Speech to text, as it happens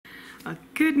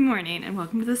Good morning and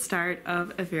welcome to the start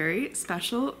of a very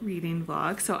special reading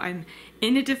vlog. So I'm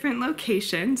in a different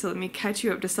location, so let me catch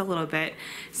you up just a little bit.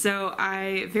 So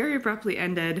I very abruptly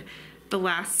ended the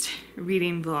last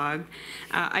reading vlog.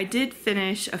 I did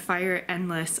finish A Fire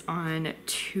Endless on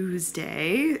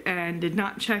Tuesday and did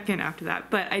not check in after that,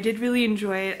 but I did really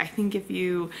enjoy it. I think if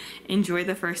you enjoy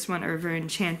the first one, Over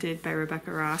Enchanted by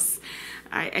Rebecca Ross,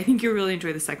 I think you'll really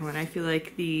enjoy the second one. I feel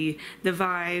like the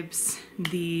vibes,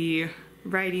 the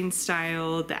writing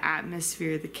style, the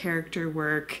atmosphere, the character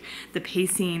work, the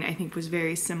pacing, I think was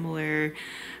very similar.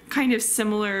 Kind of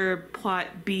similar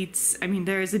plot beats. I mean,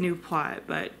 there is a new plot,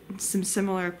 but some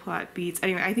similar plot beats.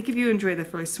 Anyway, I think if you enjoy the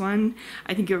first one,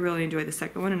 I think you'll really enjoy the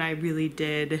second one, and I really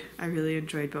did. I really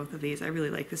enjoyed both of these. I really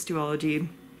like this duology.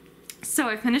 So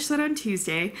I finished that on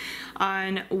Tuesday.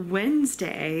 On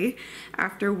Wednesday,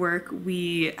 after work,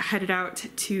 we headed out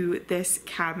to this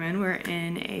cabin. We're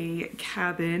in a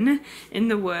cabin in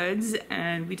the woods,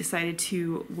 and we decided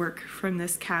to work from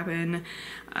this cabin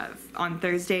on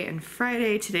Thursday and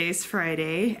Friday. Today is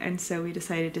Friday, and so we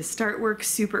decided to start work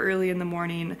super early in the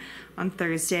morning on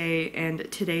Thursday and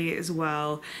today as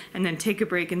well, and then take a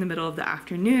break in the middle of the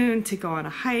afternoon to go on a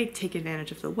hike, take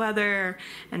advantage of the weather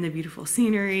and the beautiful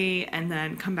scenery, and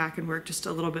then come back and work just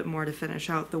a little bit more to finish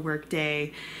out the work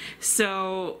day.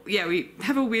 So yeah, we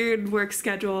have a weird work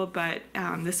schedule, but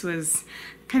this was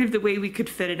kind of the way we could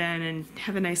fit it in and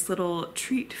have a nice little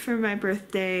treat for my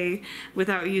birthday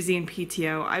without using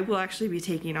PTO. I will actually be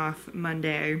taking off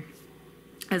Monday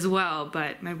as well,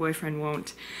 but my boyfriend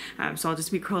won't, so I'll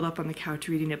just be curled up on the couch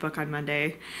reading a book on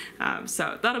Monday.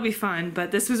 So that'll be fun,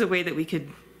 but this was a way that we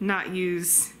could not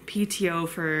use PTO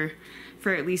for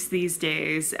at least these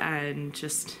days and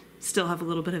just still have a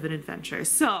little bit of an adventure.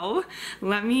 So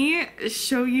let me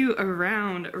show you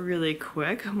around really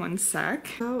quick. One sec.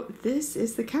 So this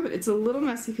is the cabin. It's a little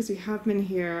messy because we have been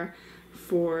here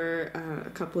for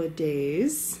a couple of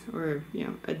days, or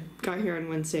I got here on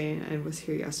Wednesday and was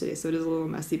here yesterday, so it is a little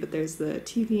messy, but there's the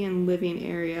TV and living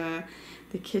area,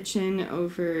 the kitchen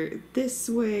over this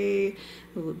way, a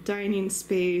little dining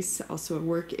space, also a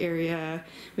work area.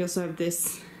 We also have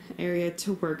this area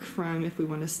to work from if we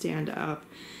want to stand up,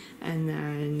 and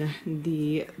then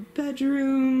the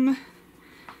bedroom,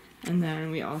 and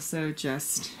then we also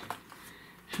just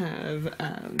have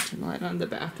turn the light on, the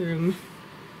bathroom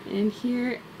in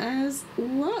here as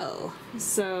well.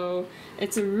 So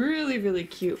it's a really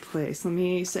cute place. Let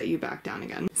me set you back down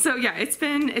again. So yeah, it's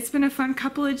been a fun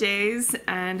couple of days,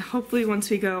 and hopefully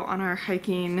once we go on our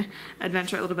hiking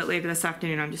adventure a little bit later this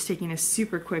afternoon, I'm just taking a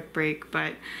super quick break,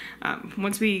 but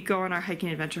once we go on our hiking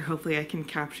adventure, hopefully I can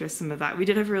capture some of that. We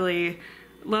did have a really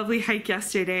lovely hike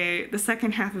yesterday. The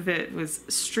second half of it was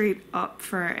straight up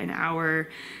for an hour,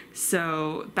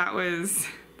 so that was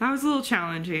a little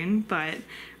challenging, but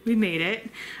we made it.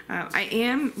 I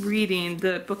am reading,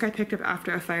 the book I picked up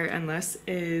after A Fire Endless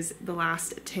is The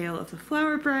Last Tale of the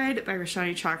Flower Bride by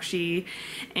Roshani Chokshi,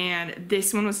 and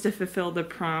this one was to fulfill the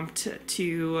prompt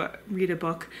to read a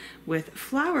book with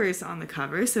flowers on the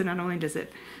cover. So not only does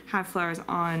it have flowers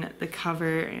on the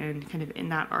cover and kind of in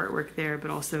that artwork there, but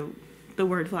also the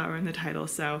word flower in the title.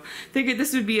 So figured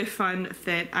this would be a fun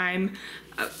fit. I'm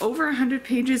over 100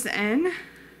 pages in.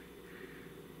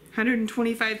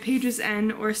 125 pages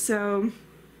in or so.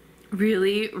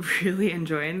 Really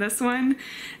enjoying this one.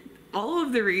 All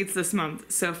of the reads this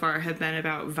month so far have been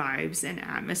about vibes and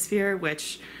atmosphere,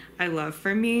 which I love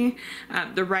for me.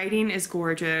 The writing is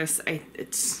gorgeous.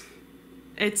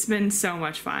 It's been so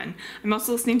much fun. I'm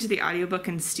also listening to the audiobook,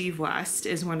 and Steve West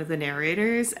is one of the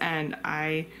narrators, and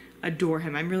I adore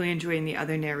him. I'm really enjoying the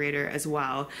other narrator as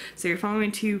well. So you're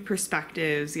following two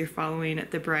perspectives. You're following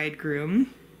the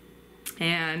bridegroom,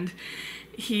 and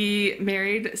he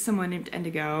married someone named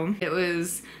Indigo. It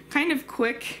was kind of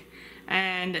quick,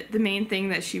 and the main thing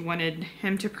that she wanted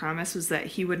him to promise was that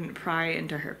he wouldn't pry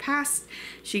into her past.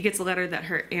 She gets a letter that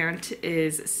her aunt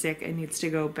is sick and needs to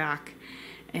go back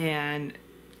and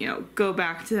go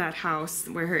back to that house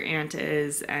where her aunt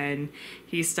is, and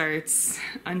he starts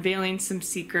unveiling some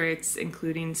secrets,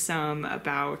 including some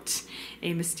about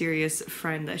a mysterious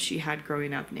friend that she had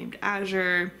growing up named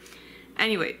Azure.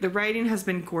 Anyway, the writing has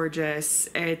been gorgeous.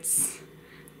 It's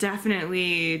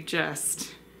definitely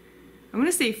just, I want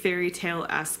to say fairy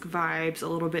tale-esque vibes, a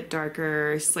little bit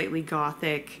darker, slightly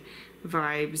gothic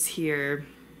vibes here.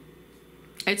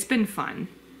 It's been fun.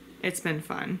 It's been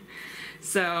fun.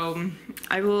 So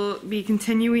I will be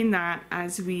continuing that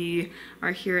as we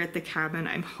are here at the cabin.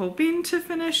 I'm hoping to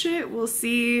finish it. We'll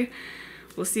see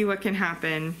what can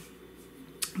happen.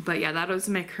 But yeah, that was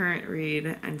my current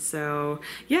read, and so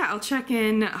yeah, I'll check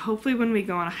in hopefully when we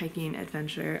go on a hiking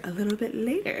adventure a little bit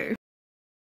later.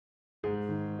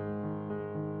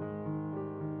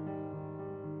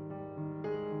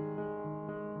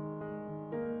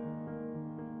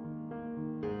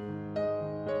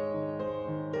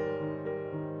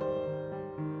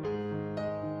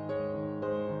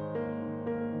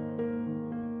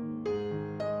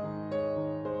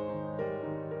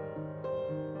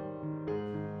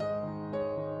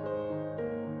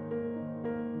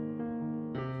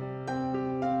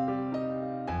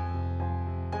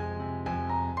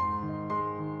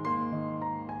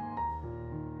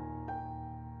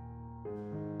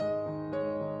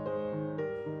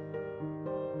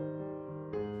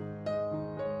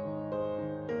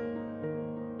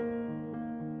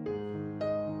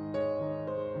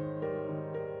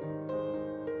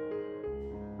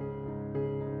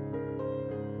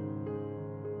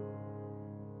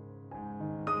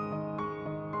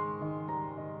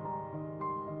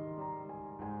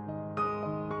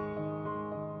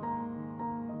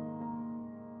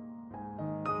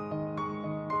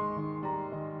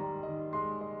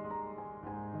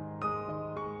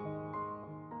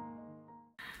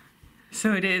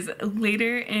 So it is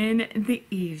later in the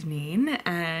evening,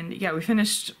 and yeah, we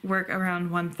finished work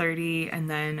around 1:30 and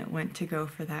then went to go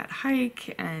for that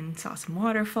hike and saw some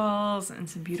waterfalls and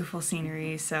some beautiful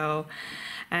scenery.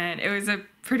 And it was a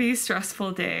pretty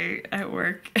stressful day at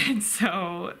work, and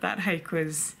so that hike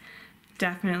was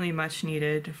definitely much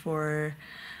needed for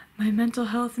my mental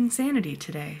health and sanity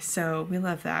today. So we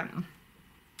love that.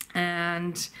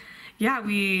 And yeah,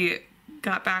 we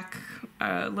got back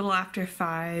a little after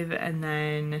 5, and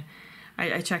then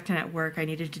I checked in at work. I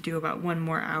needed to do about 1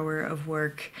 more hour of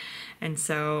work, and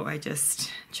so I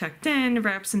just checked in,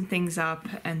 wrapped some things up,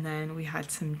 and then we had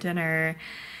some dinner.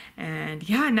 And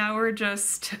yeah, now we're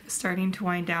just starting to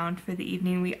wind down for the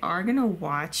evening. We are gonna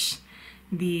watch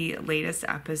the latest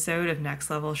episode of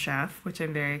Next Level Chef, which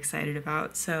I'm very excited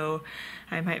about, so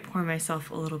I might pour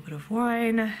myself a little bit of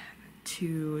wine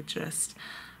to just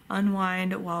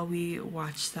unwind while we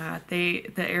watch that. The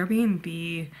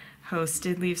Airbnb host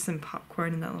did leave some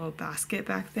popcorn in that little basket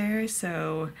back there,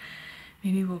 so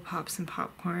maybe we'll pop some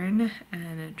popcorn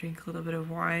and drink a little bit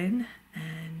of wine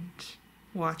and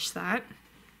watch that.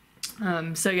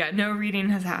 So yeah, no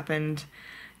reading has happened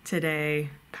today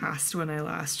past when I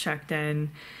last checked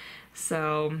in.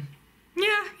 So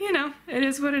yeah, you know, it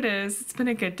is what it is. It's been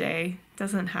a good day.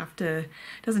 Doesn't have to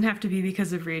be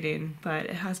because of reading, but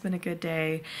it has been a good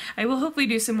day. I will hopefully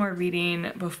do some more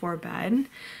reading before bed.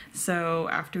 So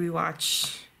after we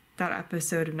watch that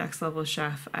episode of Next Level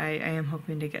Chef, I am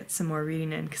hoping to get some more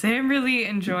reading in, because I am really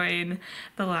enjoying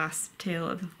the last tale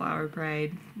of the Flower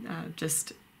Bride.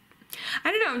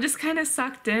 I don't know, I'm just kind of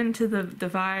sucked into the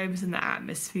vibes and the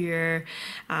atmosphere.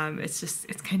 It's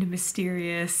kind of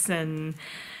mysterious and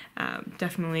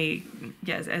definitely,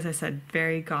 yes, as I said,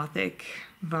 very gothic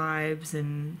vibes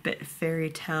and a bit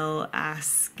fairy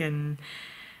tale-esque, and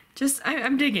just,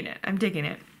 I'm digging it. I'm digging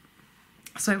it.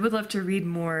 So I would love to read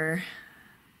more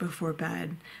before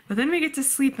bed, but then we get to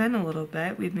sleep in a little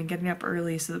bit. We've been getting up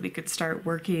early so that we could start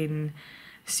working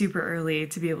super early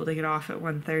to be able to get off at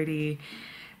 1:30.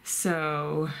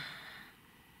 So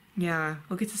yeah,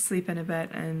 we'll get to sleep in a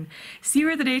bit and see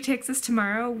where the day takes us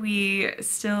tomorrow. We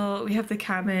have the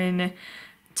cabin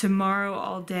tomorrow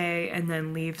all day and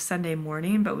then leave Sunday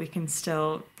morning, but we can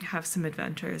still have some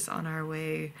adventures on our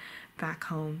way back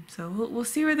home. So we'll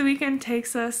see where the weekend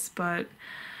takes us, but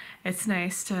it's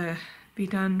nice to be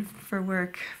done for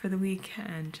work for the week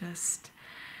and just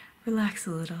relax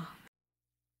a little.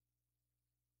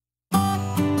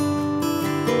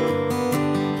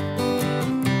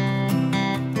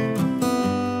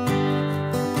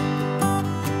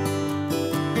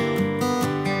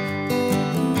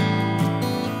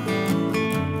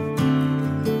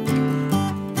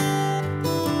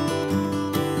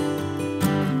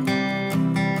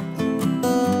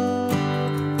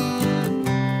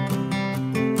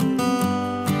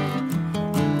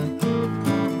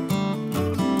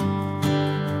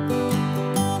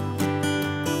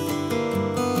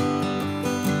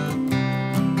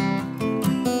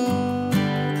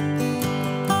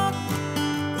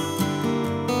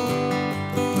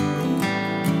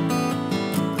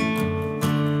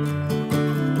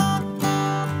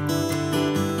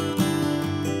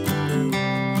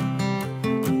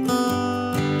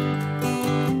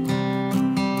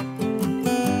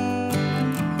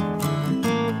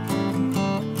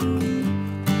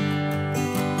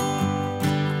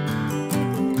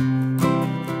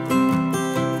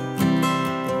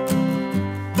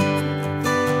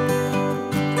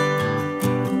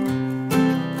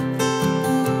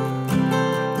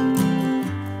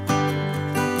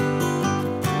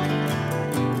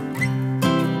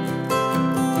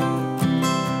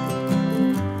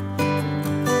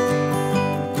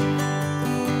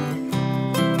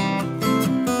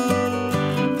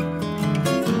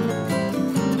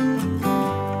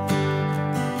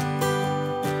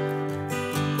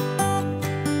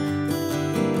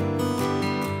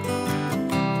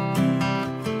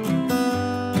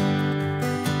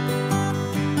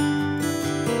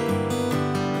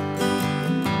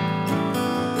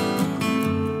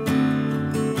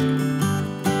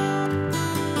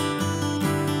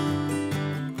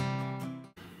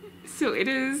 So it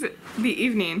is the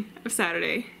evening of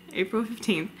Saturday, April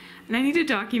 15th, and I need to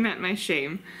document my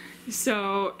shame.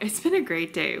 So it's been a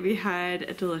great day. We had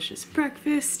a delicious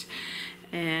breakfast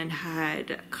and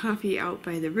had coffee out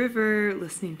by the river,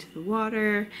 listening to the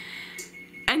water.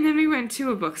 And then we went to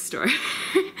a bookstore.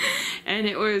 And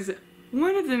it was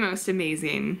one of the most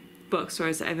amazing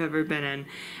bookstores I've ever been in.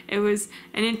 It was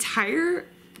an entire,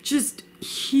 just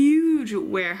huge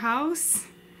warehouse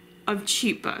of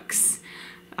cheap books.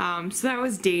 So that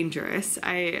was dangerous.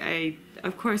 I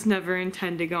of course never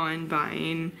intend to go on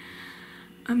buying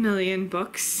a million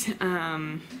books,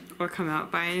 or come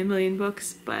out buying a million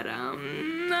books, but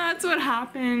that's what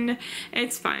happened.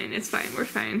 It's fine, we're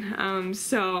fine.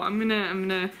 So I'm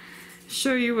gonna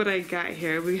show you what I got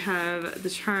here. We have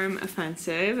The Charm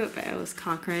Offensive by Alice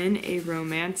Cochran, a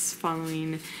romance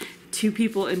following two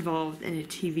people involved in a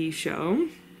TV show.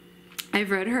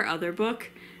 I've read her other book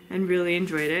and really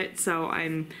enjoyed it, so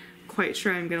I'm quite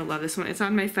sure I'm gonna love this one. It's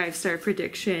on my 5-star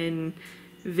prediction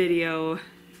video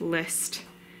list,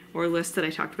 or list that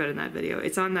I talked about in that video.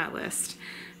 It's on that list,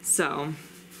 so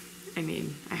I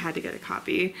mean, I had to get a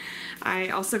copy. I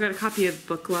also got a copy of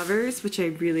Book Lovers, which I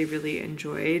really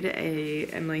enjoyed, a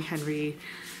Emily Henry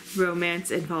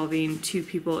romance involving two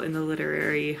people in the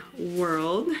literary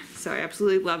world. So I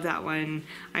absolutely love that one.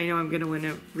 I know I'm gonna want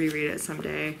to reread it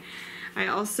someday. I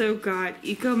also got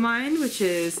Eco Mind, which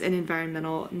is an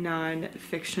environmental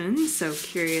non-fiction, so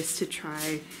curious to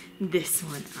try this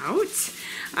one out.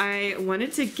 I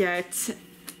wanted to get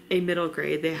a middle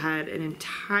grade. They had an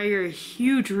entire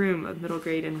huge room of middle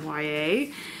grade and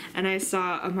YA, and I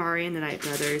saw Amari and the Night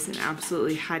Brothers and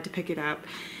absolutely had to pick it up.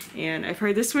 And I've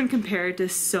heard this one compared to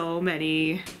so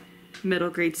many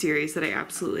middle grade series that I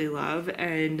absolutely love,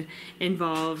 and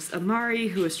involves Amari,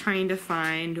 who is trying to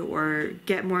find or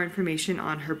get more information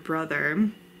on her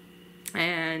brother,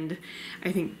 and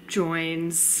I think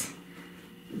joins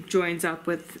up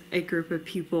with a group of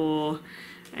people,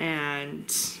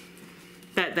 and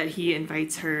that he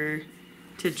invites her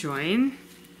to join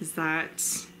is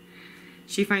that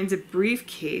she finds a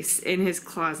briefcase in his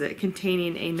closet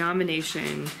containing a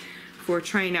nomination for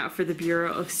trying out for the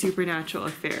Bureau of Supernatural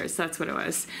Affairs. That's what it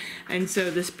was. And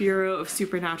so this Bureau of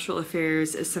Supernatural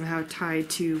Affairs is somehow tied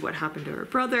to what happened to her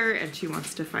brother, and she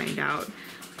wants to find out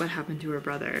what happened to her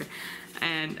brother.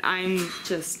 And I'm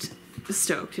just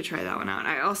stoked to try that one out.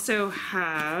 I also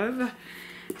have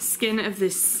Skin of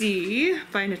the Sea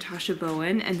by Natasha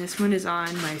Bowen, and this one is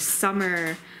on my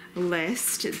summer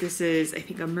list. This is, I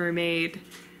think, a mermaid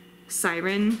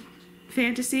siren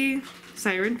fantasy,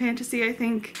 I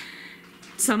think.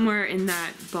 Somewhere in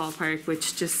that ballpark,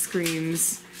 which just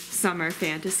screams summer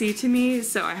fantasy to me.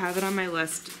 So I have it on my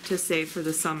list to save for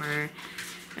the summer.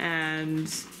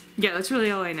 And yeah, that's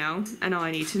really all I know and all I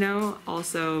need to know.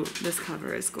 Also, this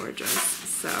cover is gorgeous.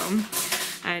 So,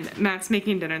 and Matt's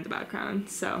making dinner in the background,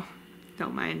 so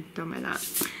don't mind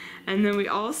that. And then we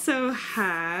also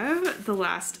have The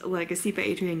Last Legacy by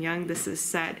Adrienne Young. This is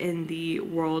set in the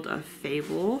world of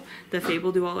Fable, the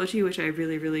Fable duology, which I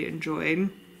really enjoyed.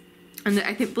 And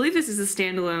I believe this is a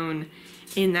standalone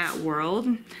in that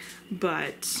world,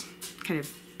 but kind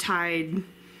of tied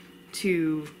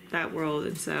to that world,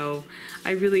 and so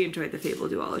I really enjoyed the Fable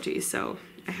duology, so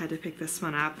I had to pick this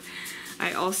one up.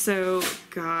 I also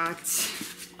got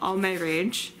All My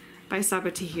Rage by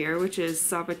Sabaa Tahir, which is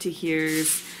Sabaa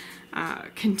Tahir's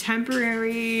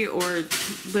contemporary or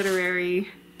literary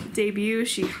debut.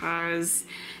 She has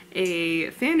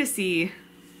a fantasy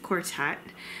quartet,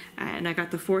 and I got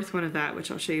the 4th one of that,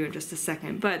 which I'll show you in just a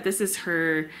second. But this is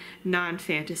her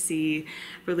non-fantasy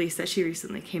release that she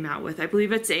recently came out with. I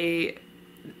believe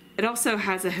it also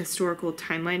has a historical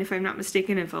timeline, if I'm not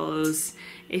mistaken. It follows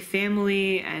a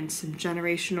family and some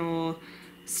generational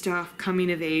stuff, coming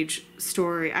of age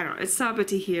story. I don't know, it's Sabaa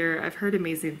Tahir. I've heard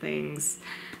amazing things.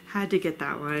 Had to get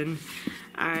that one.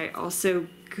 I also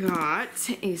got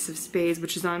Ace of Spades,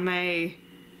 which is on my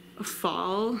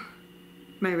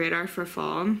radar for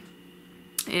fall,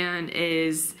 and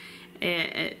is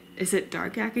it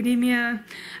dark academia?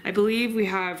 I believe we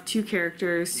have two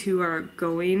characters who are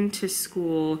going to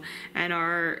school and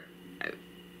are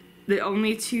the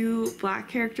only two black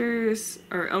characters,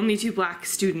 or only two black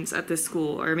students at this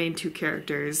school, our main two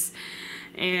characters,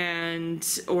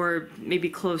 or maybe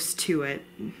close to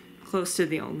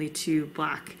the only two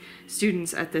black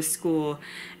students at this school.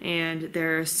 And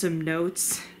there are some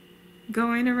notes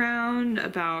going around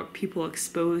about people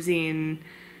exposing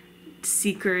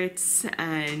secrets,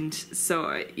 and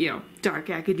so, you know, dark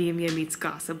academia meets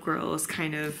Gossip Girl is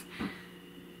kind of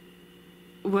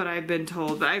what I've been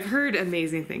told. But I've heard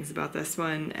amazing things about this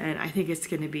one, and I think it's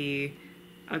going to be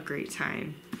a great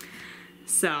time.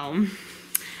 So,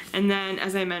 and then,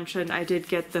 as I mentioned, I did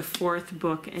get the 4th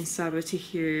book in Saba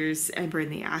Tahir's Ember in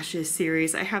the Ashes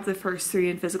series. I have the first 3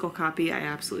 in physical copy. I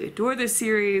absolutely adore this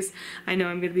series. I know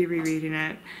I'm going to be rereading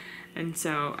it. And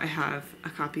so I have a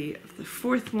copy of the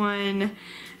 4th one.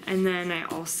 And then I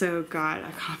also got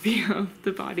a copy of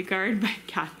The Bodyguard by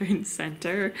Catherine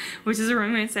Center, which is a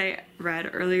romance I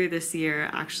read earlier this year.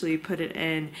 I actually put it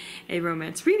in a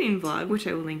romance reading vlog, which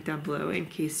I will link down below in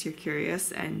case you're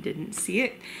curious and didn't see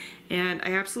it. And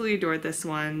I absolutely adored this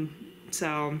one,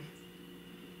 so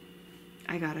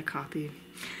I got a copy.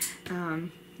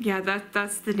 Yeah,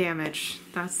 that's the damage.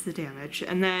 That's the damage.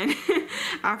 And then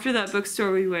after that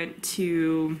bookstore, we went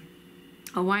to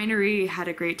a winery, had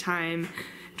a great time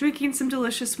drinking some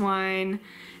delicious wine.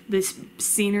 This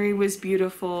scenery was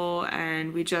beautiful,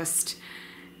 and we just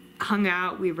hung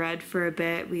out. We read for a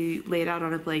bit. We laid out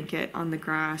on a blanket on the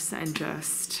grass and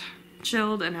just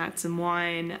chilled and had some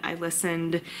wine. I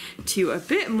listened to a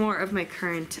bit more of my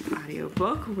current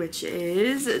audiobook, which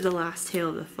is The Last Tale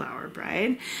of the Flower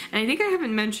Bride. And I think I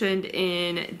haven't mentioned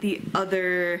in the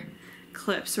other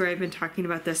clips where I've been talking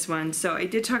about this one. So I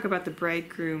did talk about the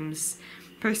bridegroom's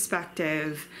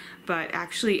perspective, but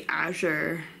actually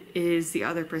Azure is the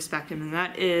other perspective, and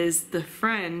that is the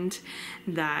friend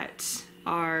that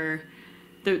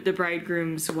the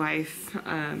bridegroom's wife,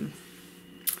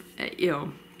 you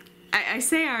know, I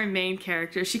say our main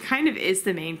character, she kind of is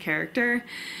the main character,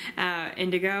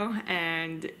 Indigo,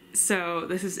 and so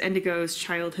this is Indigo's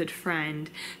childhood friend.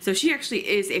 So she actually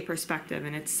is a perspective,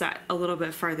 and it's set a little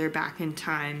bit farther back in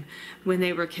time when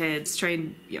they were kids,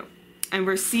 trying, you know, and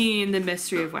we're seeing the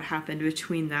mystery of what happened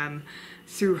between them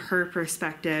through her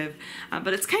perspective.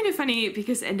 But it's kind of funny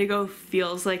because Indigo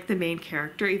feels like the main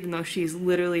character, even though she's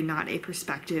literally not a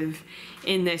perspective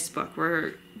in this book.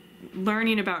 We're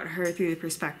learning about her through the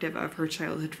perspective of her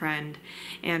childhood friend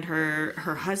and her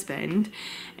husband,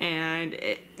 and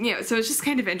you know, so it's just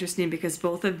kind of interesting because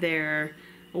both of their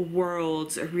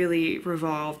worlds really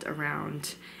revolved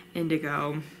around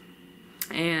Indigo,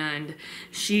 and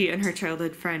she and her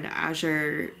childhood friend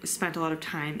Azure spent a lot of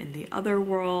time in the other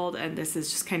world, and this is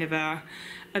just kind of a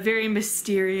very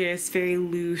mysterious, very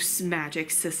loose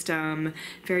magic system,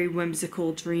 very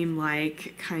whimsical,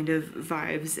 dreamlike kind of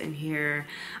vibes in here.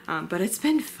 But it's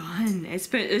been fun. It's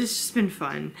just been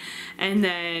fun. And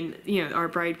then, you know, our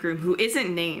bridegroom, who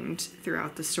isn't named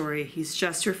throughout the story, he's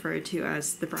just referred to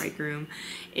as the bridegroom,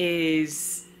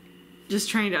 is just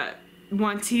trying to,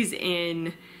 once he's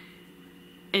in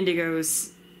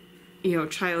Indigo's, you know,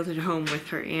 childhood home with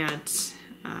her aunt,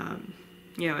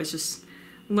 you know, it's just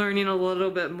learning a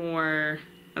little bit more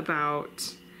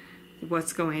about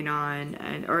what's going on,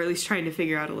 and or at least trying to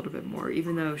figure out a little bit more,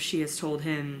 even though she has told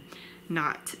him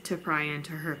not to pry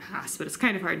into her past. But it's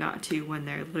kind of hard not to when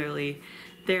they're literally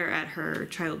there at her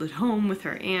childhood home with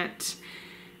her aunt.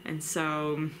 And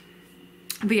so,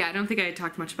 but yeah, I don't think I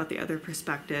talked much about the other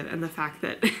perspective and the fact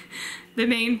that the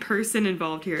main person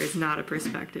involved here is not a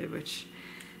perspective, which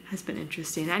has been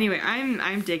interesting. Anyway,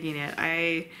 I'm digging it.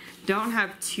 I don't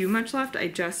have too much left. I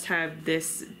just have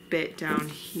this bit down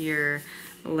here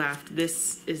left.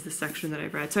 This is the section that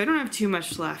I've read, so I don't have too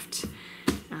much left.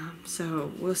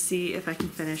 So we'll see if I can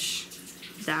finish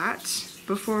that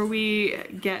before we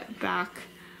get back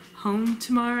home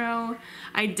tomorrow.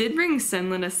 I did bring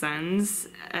Senlin Ascends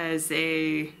as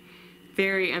a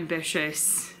very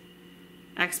ambitious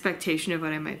expectation of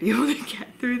what I might be able to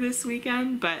get through this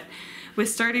weekend, but with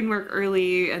starting work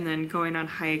early and then going on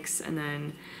hikes and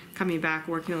then coming back,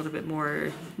 working a little bit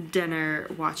more, dinner,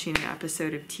 watching an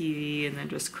episode of TV, and then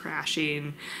just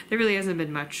crashing, there really hasn't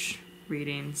been much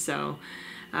reading. So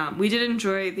we did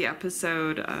enjoy the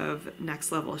episode of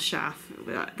Next Level Chef.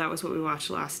 That was what we watched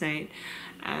last night,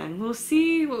 and we'll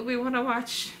see what we want to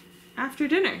watch after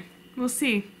dinner. We'll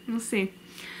see.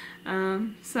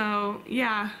 So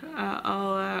yeah,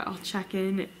 I'll check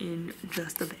in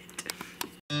just a bit.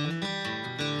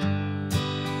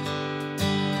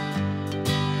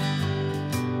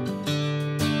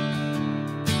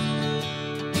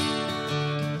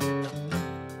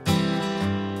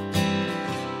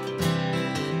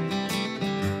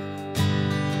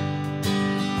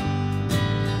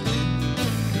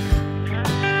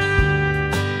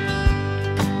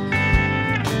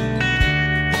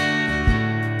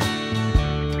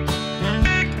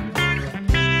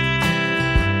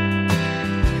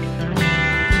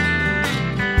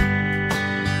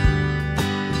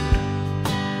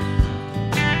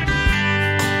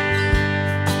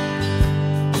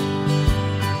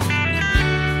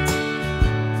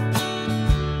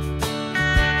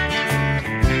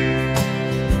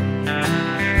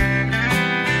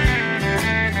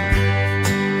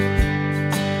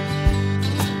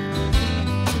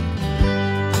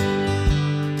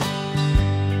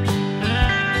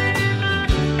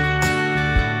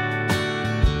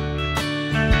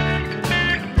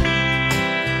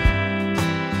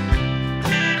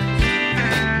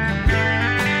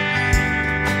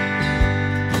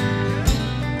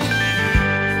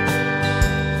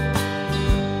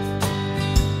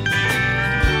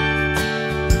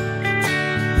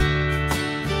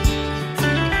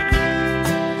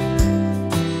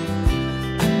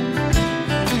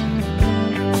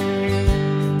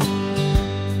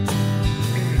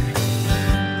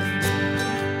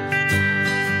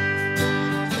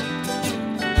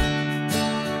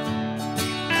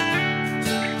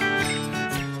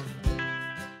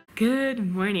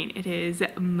 Good morning. It is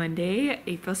Monday,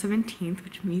 April 17th,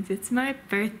 which means it's my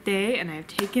birthday, and I've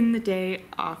taken the day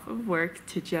off of work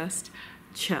to just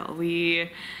chill.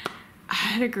 We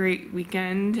had a great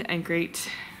weekend and great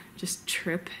just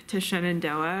trip to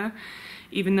Shenandoah.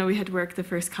 Even though we had to work the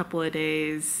first couple of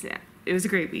days, it was a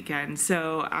great weekend.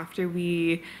 So after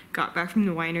we got back from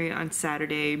the winery on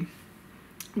Saturday,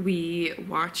 we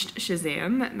watched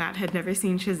Shazam. Matt had never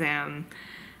seen Shazam,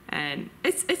 and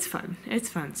it's fun. It's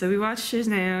fun. So we watched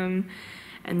Shazam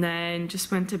and then just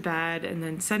went to bed, and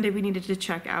then Sunday we needed to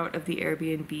check out of the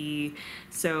Airbnb,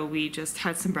 so we just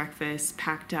had some breakfast,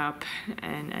 packed up,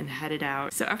 and headed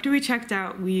out. So after we checked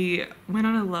out, we went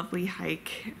on a lovely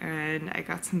hike, and I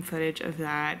got some footage of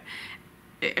that.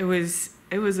 It was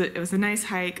a nice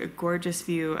hike, a gorgeous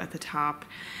view at the top,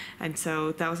 and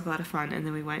so that was a lot of fun. And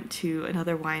then we went to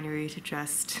another winery to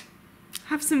just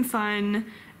have some fun,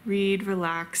 read,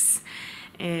 relax,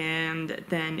 and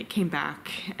then came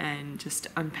back and just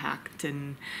unpacked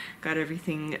and got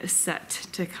everything set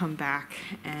to come back.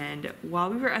 And while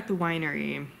we were at the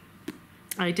winery,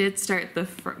 I did start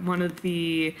one of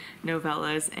the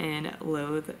novellas in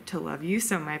Loathe to Love You.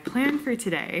 So my plan for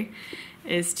today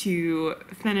is to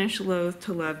finish Loathe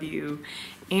to Love You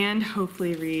and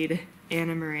hopefully read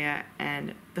Anna Maria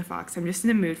and the Fox. I'm just in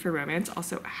the mood for romance.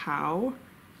 Also, how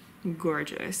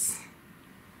gorgeous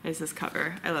is this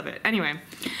cover? I love it. Anyway,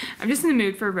 I'm just in the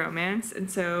mood for romance, and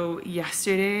so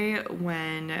yesterday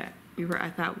when we were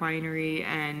at that winery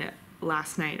and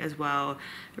last night as well,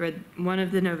 I read one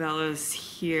of the novellas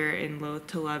here in Loathe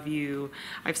to Love You.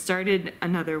 I've started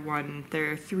another one.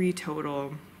 There are 3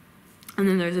 total, and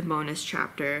then there's a bonus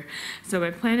chapter. So my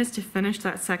plan is to finish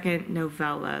that second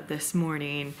novella this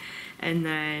morning and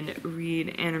then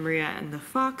read Anna Maria and the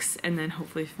Fox, and then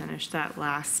hopefully finish that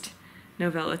last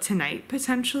novella tonight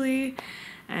potentially,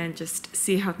 and just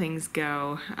see how things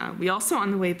go. We also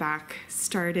on the way back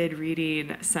started reading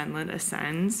Senland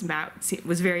Ascends. Matt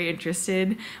was very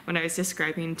interested when I was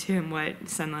describing to him what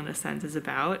Senland Ascends is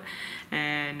about,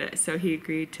 and so he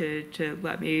agreed to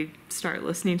let me start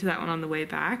listening to that one on the way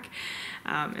back,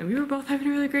 and we were both having a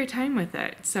really great time with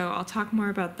it. So I'll talk more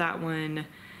about that one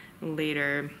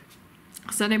later.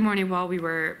 Sunday morning while we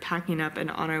were packing up and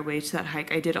on our way to that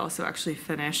hike, I did also actually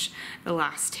finish The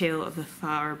Last Tale of the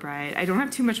Flower Bride. I don't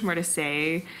have too much more to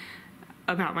say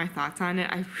about my thoughts on it.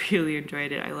 I really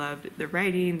enjoyed it. I loved the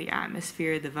writing, the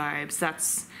atmosphere, the vibes.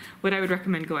 That's what I would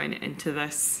recommend going into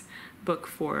this book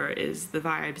for, is the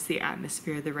vibes, the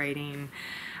atmosphere, the writing.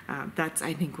 That's,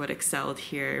 I think, what excelled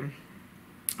here.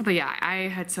 But yeah, I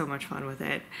had so much fun with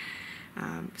it.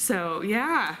 So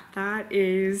yeah,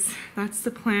 that's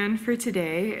the plan for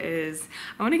today. Is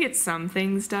I want to get some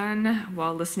things done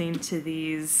while listening to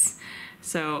these,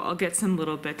 so I'll get some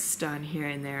little bits done here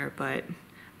and there, but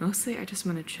mostly I just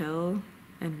want to chill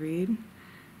and read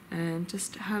and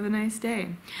just have a nice day.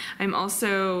 I'm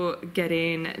also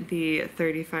getting the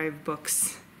 35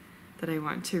 books that I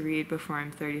want to read before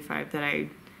I'm 35 that I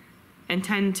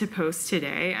intend to post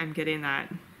today. I'm getting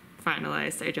that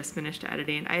finalized. I just finished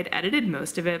editing. I had edited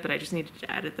most of it, but I just needed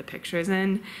to edit the pictures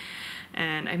in,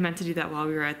 and I meant to do that while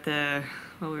we were at the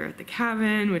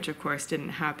cabin, which of course didn't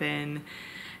happen.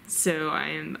 So I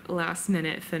am last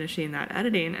minute finishing that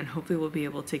editing, and hopefully we'll be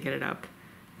able to get it up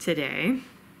today,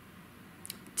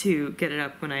 to get it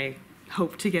up when I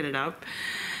hope to get it up.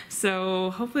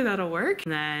 So hopefully that'll work.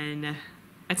 And then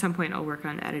at some point I'll work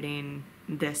on editing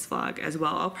this vlog as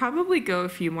well. I'll probably go a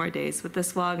few more days with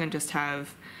this vlog and just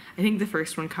have, I think the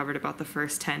first one covered about the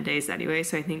first 10 days anyway,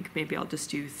 so I think maybe I'll just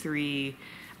do 3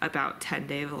 about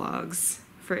 10-day vlogs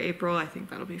for April. I think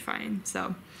that'll be fine.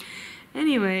 So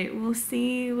anyway, we'll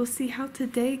see how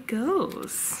today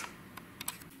goes.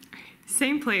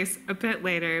 Same place a bit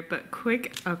later, but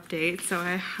quick update. So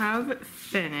I have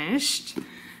finished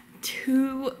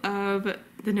 2 of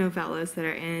the novellas that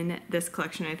are in this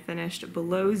collection. I finished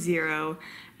Below Zero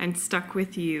and Stuck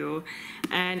With You,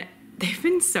 and they've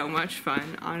been so much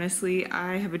fun. Honestly,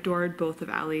 I have adored both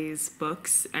of Allie's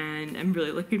books, and I'm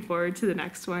really looking forward to the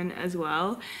next one as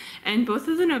well. And both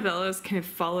of the novellas kind of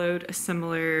followed a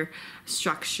similar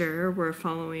structure. We're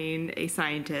following a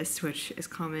scientist, which is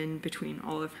common between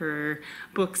all of her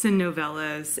books and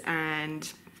novellas,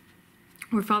 and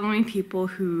we're following people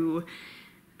who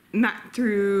met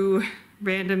through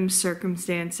random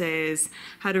circumstances,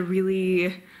 had a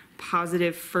really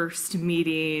positive first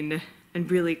meeting, and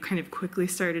really kind of quickly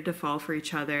started to fall for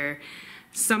each other.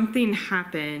 Something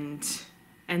happened,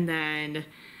 and then,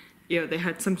 you know, they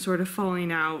had some sort of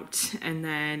falling out, and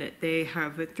then they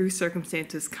have, through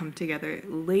circumstances, come together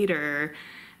later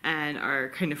and are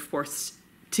kind of forced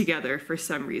together for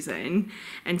some reason.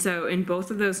 And so in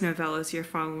both of those novellas, you're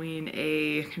following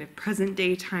a kind of present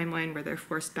day timeline where they're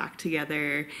forced back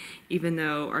together, even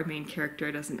though our main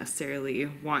character doesn't necessarily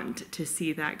want to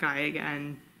see that guy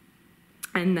again.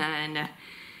 And then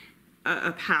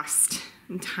a past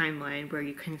timeline where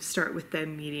you kind of start with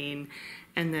them meeting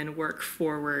and then work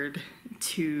forward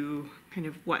to kind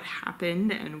of what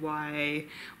happened and why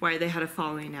they had a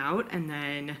falling out, and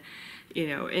then, you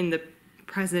know, in the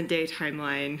present day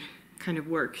timeline kind of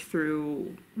work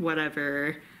through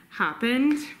whatever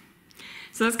happened.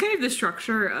 So that's kind of the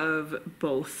structure of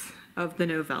both of the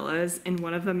novellas. In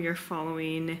one of them you're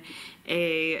following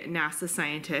a NASA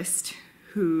scientist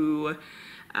who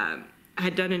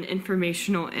had done an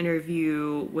informational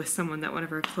interview with someone that one of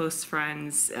her close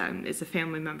friends is a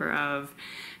family member of,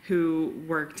 who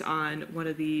worked on one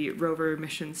of the rover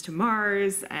missions to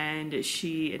Mars, and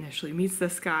she initially meets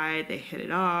this guy, they hit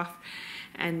it off,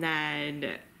 and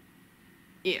then,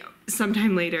 you know,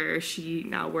 sometime later she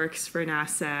now works for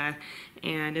NASA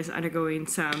and is undergoing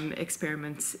some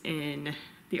experiments in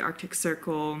the Arctic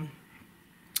Circle,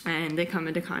 and they come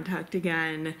into contact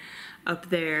again up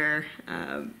there.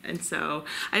 And so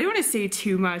I don't want to say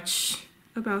too much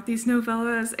about these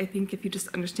novellas. I think if you just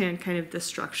understand kind of the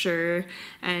structure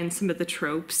and some of the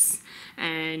tropes,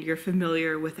 and you're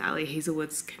familiar with Ali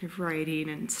Hazelwood's kind of writing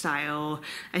and style,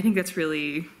 I think it's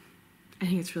really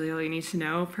all you need to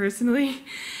know, personally.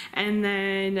 And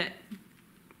then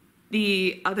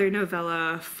the other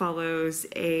novella follows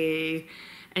an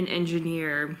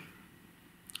engineer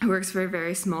who works for a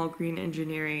very small green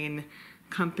engineering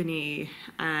company,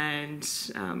 and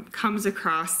comes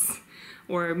across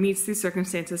or meets through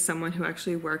circumstances someone who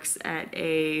actually works at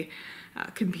a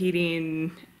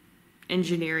competing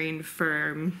engineering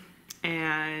firm.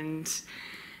 And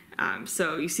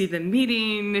so you see them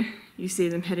meeting, you see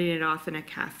them hitting it off in a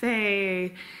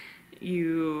cafe,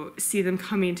 you see them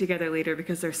coming together later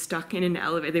because they're stuck in an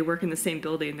elevator. They work in the same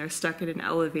building, they're stuck in an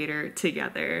elevator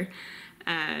together.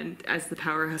 And as the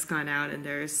power has gone out and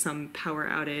there's some power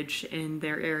outage in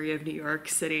their area of New York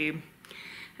City.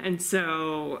 And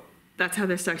so that's how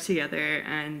they're stuck together,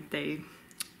 and they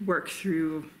work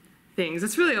through things.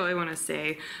 That's really all I want to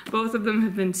say. Both of them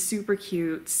have been super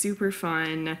cute, super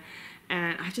fun,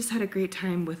 and I just had a great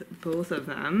time with both of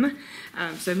them.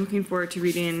 So I'm looking forward to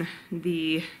reading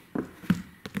the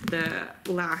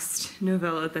last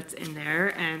novella that's in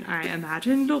there, and I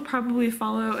imagine it'll probably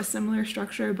follow a similar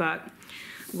structure, but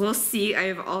we'll see. I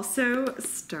have also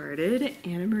started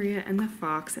Anna Maria and the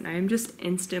Fox, and I am just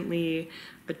instantly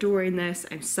adoring this.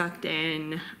 I'm sucked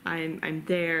in. I'm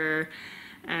there.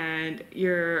 And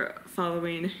you're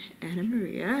following Anna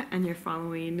Maria, and you're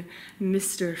following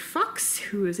Mr. Fox,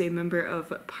 who is a member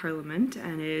of Parliament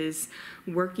and is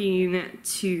working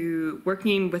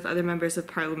with other members of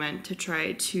Parliament to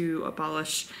try to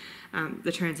abolish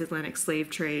the transatlantic slave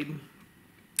trade.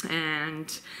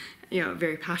 And, you know,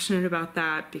 very passionate about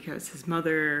that because his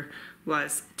mother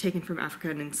was taken from Africa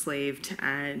and enslaved,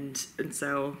 and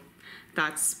so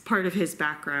that's part of his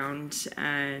background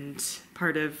and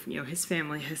part of, you know, his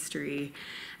family history.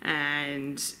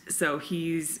 And so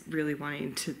he's really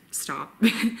wanting to stop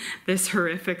this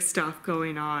horrific stuff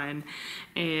going on.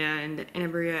 And Anna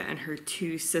Maria and her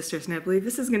two sisters, and I believe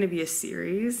this is going to be a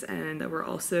series, and that we're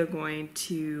also going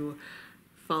to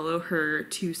follow her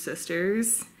two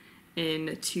sisters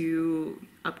in two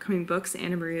upcoming books.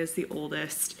 Anna Maria is the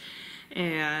oldest,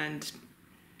 and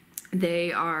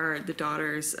they are the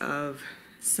daughters of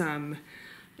some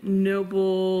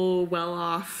noble,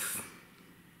 well-off-ish.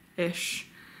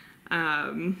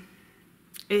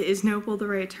 Is noble the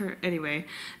right term? Anyway,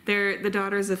 they're the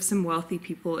daughters of some wealthy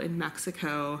people in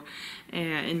Mexico,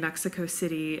 in Mexico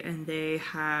City, and they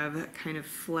have kind of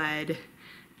fled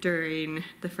during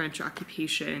the French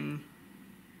occupation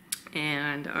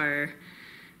and are,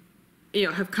 you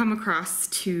know, have come across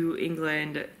to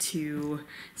England to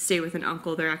stay with an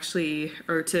uncle. They're actually,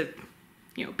 or to,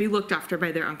 you know, be looked after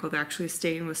by their uncle. They're actually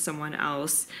staying with someone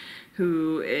else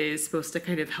who is supposed to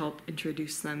kind of help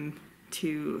introduce them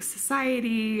to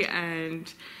society,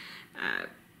 and,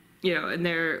 you know, and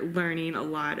they're learning a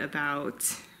lot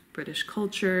about British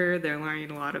culture. They're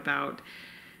learning a lot about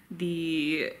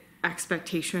the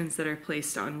expectations that are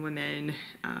placed on women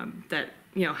that,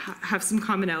 you know, have some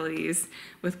commonalities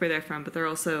with where they're from, but they're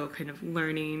also kind of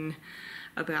learning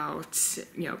about,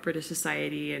 you know, British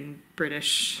society and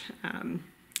British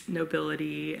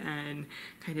nobility and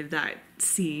kind of that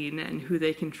scene and who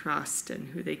they can trust and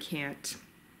who they can't,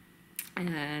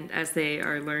 and as they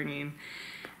are learning.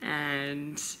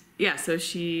 And yeah, so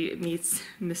she meets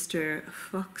Mr.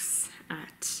 Fox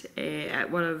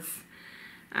at one of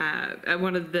at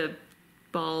one of the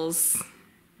balls,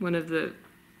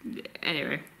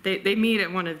 anyway, they meet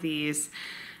at one of these,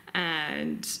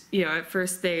 and, you know, at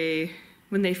first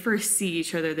when they first see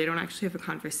each other, they don't actually have a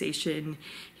conversation.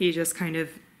 He just kind of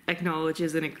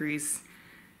acknowledges and agrees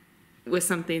with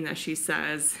something that she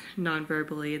says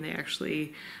non-verbally, and they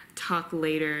actually talk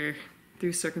later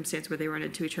through circumstance where they run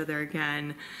into each other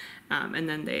again, and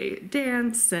then they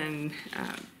dance, and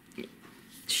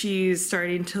she's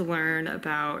starting to learn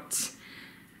about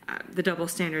the double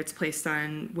standards placed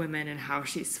on women and how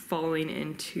she's falling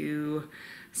into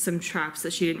some traps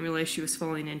that she didn't realize she was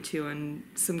falling into, and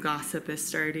some gossip is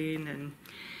starting. And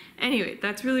anyway,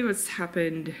 that's really what's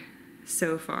happened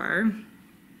so far.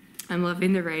 I'm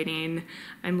loving the writing.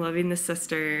 I'm loving the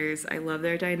sisters. I love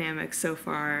their dynamic so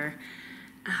far.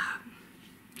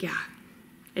 Yeah,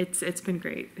 it's been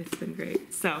great. It's been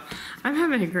great. So I'm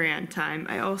having a grand time.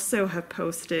 I also have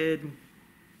posted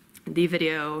the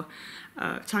video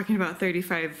talking about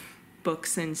 35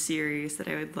 books and series that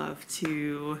I would love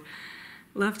to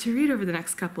read over the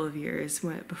next couple of years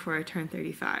before I turn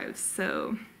 35.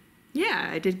 So yeah,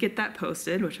 I did get that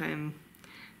posted, which I'm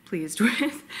pleased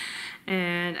with.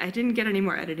 And I didn't get any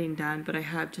more editing done, but I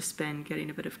have just been getting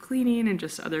a bit of cleaning and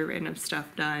just other random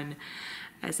stuff done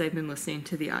as I've been listening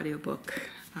to the audiobook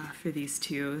for these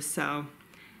two. So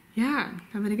yeah,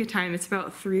 having a good time. It's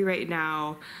about 3 right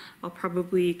now. I'll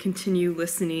probably continue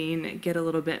listening, get a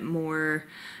little bit more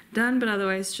done, but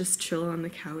otherwise just chill on the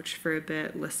couch for a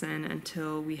bit, listen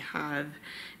until we have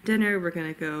dinner. We're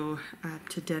gonna go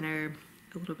to dinner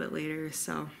a little bit later,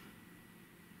 so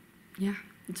yeah,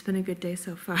 it's been a good day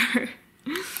so far.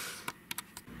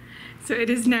 So it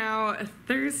is now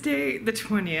Thursday the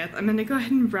 20th. I'm gonna go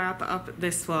ahead and wrap up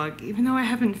this vlog, even though I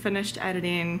haven't finished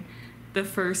editing the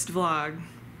first vlog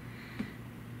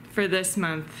for this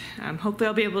month. Hopefully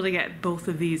I'll be able to get both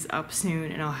of these up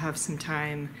soon, and I'll have some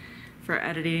time for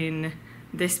editing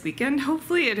this weekend.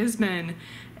 Hopefully. It has been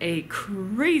a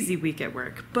crazy week at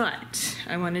work, but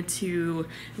I wanted to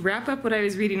wrap up what I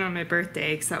was reading on my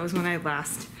birthday, because that was when I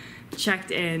last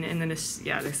checked in, and then it's,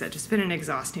 yeah, like I said, just been an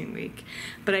exhausting week.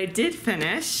 But I did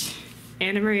finish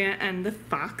Anna Maria and the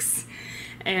Fox,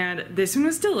 and this one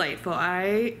was delightful.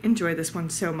 I enjoyed this one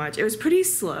so much. It was pretty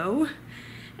slow,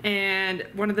 and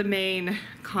one of the main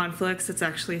conflicts that's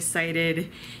actually cited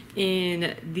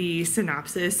in the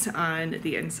synopsis on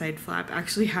the inside flap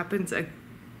actually happens a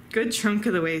good chunk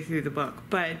of the way through the book,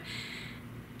 but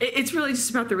it's really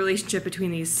just about the relationship between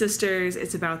these sisters.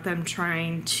 It's about them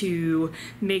trying to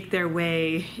make their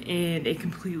way in a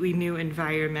completely new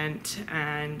environment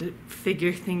and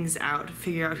figure things out,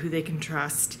 figure out who they can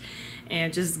trust,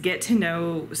 and just get to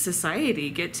know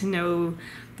society, get to know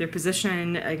their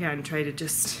position, again, try to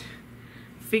just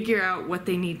figure out what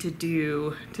they need to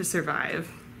do to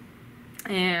survive.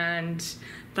 And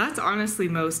that's honestly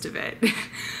most of it.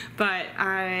 But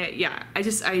I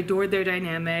adored their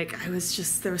dynamic.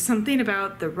 There was something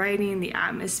about the writing, the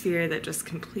atmosphere that just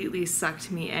completely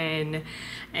sucked me in.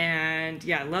 And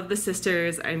yeah, I love the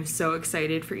sisters. I'm so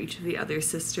excited for each of the other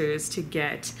sisters to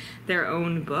get their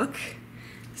own book.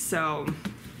 So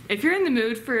if you're in the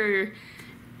mood for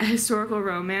a historical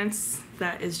romance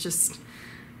that is just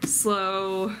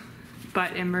slow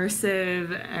but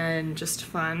immersive and just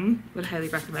fun, would highly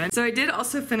recommend. So I did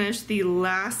also finish the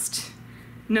last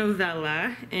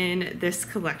novella in this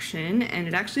collection, and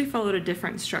it actually followed a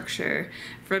different structure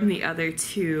from the other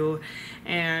two,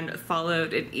 and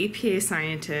followed an EPA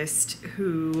scientist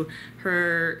who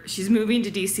she's moving to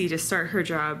DC to start her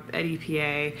job at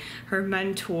EPA. Her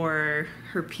mentor,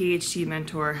 her PhD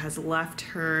mentor, has left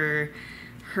her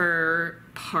her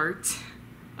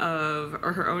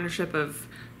ownership of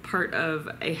part of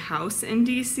a house in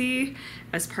DC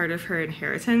as part of her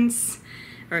inheritance,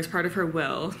 or as part of her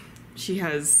will. She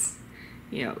has,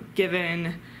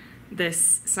 given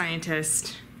this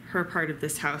scientist her part of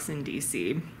this house in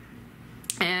DC.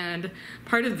 And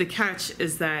part of the catch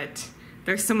is that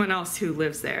there's someone else who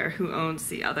lives there who owns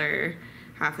the other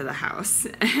half of the house.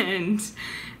 And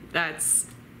that's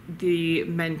the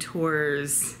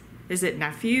mentor's, is it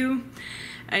nephew?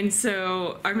 And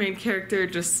so our main character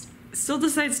just still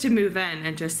decides to move in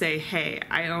and just say, hey,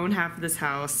 I own half of this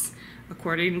house.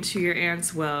 According to your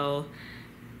aunt's will,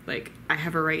 like, I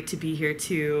have a right to be here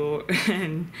too.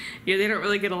 And they don't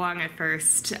really get along at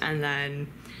first, and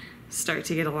then start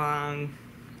to get along,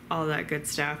 all that good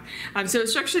stuff. So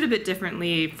it's structured a bit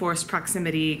differently, forced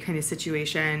proximity kind of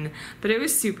situation, but it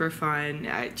was super fun.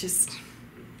 It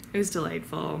was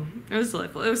delightful. It was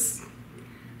delightful. It was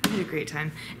had a great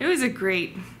time. It was a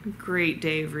great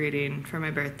day of reading for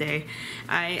my birthday.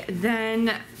 I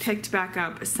then picked back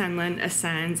up Senlin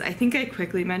Ascends. I think I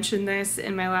quickly mentioned this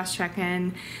in my last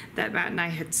check-in, that Matt and I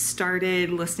had started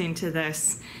listening to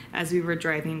this as we were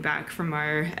driving back from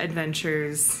our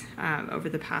adventures over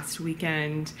the past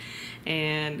weekend,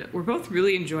 and we're both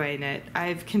really enjoying it.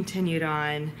 I've continued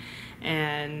on,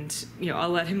 and I'll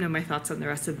let him know my thoughts on the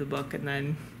rest of the book, and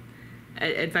then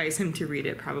advise him to read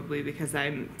it probably, because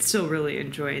I'm still really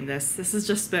enjoying this. This has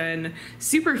just been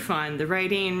super fun. The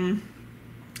writing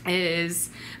is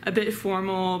a bit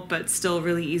formal, but still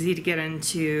really easy to get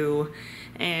into.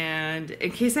 And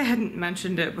in case I hadn't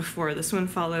mentioned it before, this one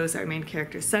follows our main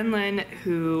character Senlin,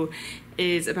 who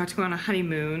is about to go on a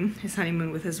honeymoon, his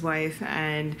honeymoon with his wife,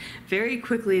 and very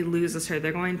quickly loses her.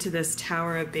 They're going to this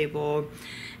Tower of Babel,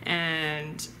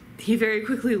 and he very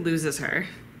quickly loses her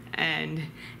and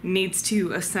needs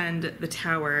to ascend the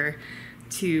tower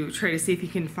to try to see if he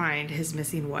can find his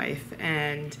missing wife.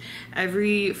 And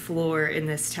every floor in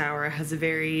this tower has a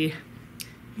very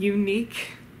unique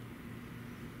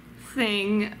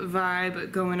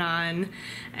vibe going on,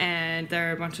 and there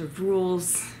are a bunch of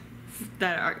rules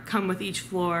that come with each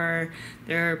floor.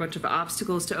 There are a bunch of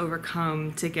obstacles to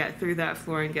overcome to get through that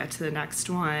floor and get to the next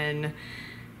one.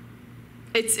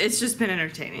 It's just been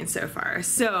entertaining so far.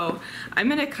 So I'm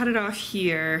gonna cut it off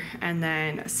here and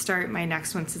then start my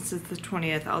next one. Since it's the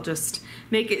 20th, I'll just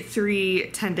make it 3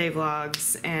 10-day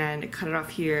vlogs and cut it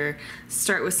off here.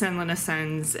 Start with Senlin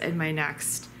Ascends in my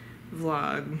next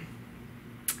vlog.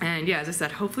 And yeah, as I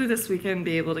said, hopefully this weekend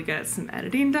be able to get some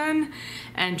editing done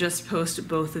and just post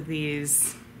both of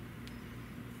these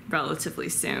relatively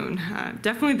soon.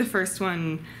 Definitely the first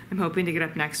one I'm hoping to get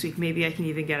up next week. Maybe I can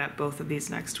even get up both of these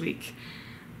next week.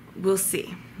 We'll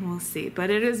see. But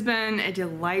it has been a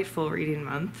delightful reading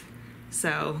month,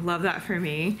 so love that for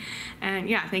me. And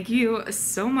yeah, thank you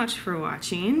so much for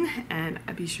watching, and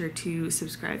be sure to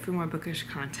subscribe for more bookish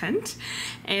content.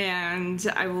 And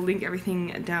I will link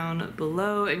everything down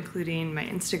below, including my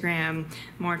Instagram,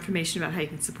 more information about how you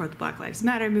can support the Black Lives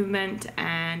Matter movement.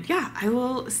 And yeah, I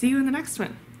will see you in the next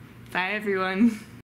one. Bye everyone.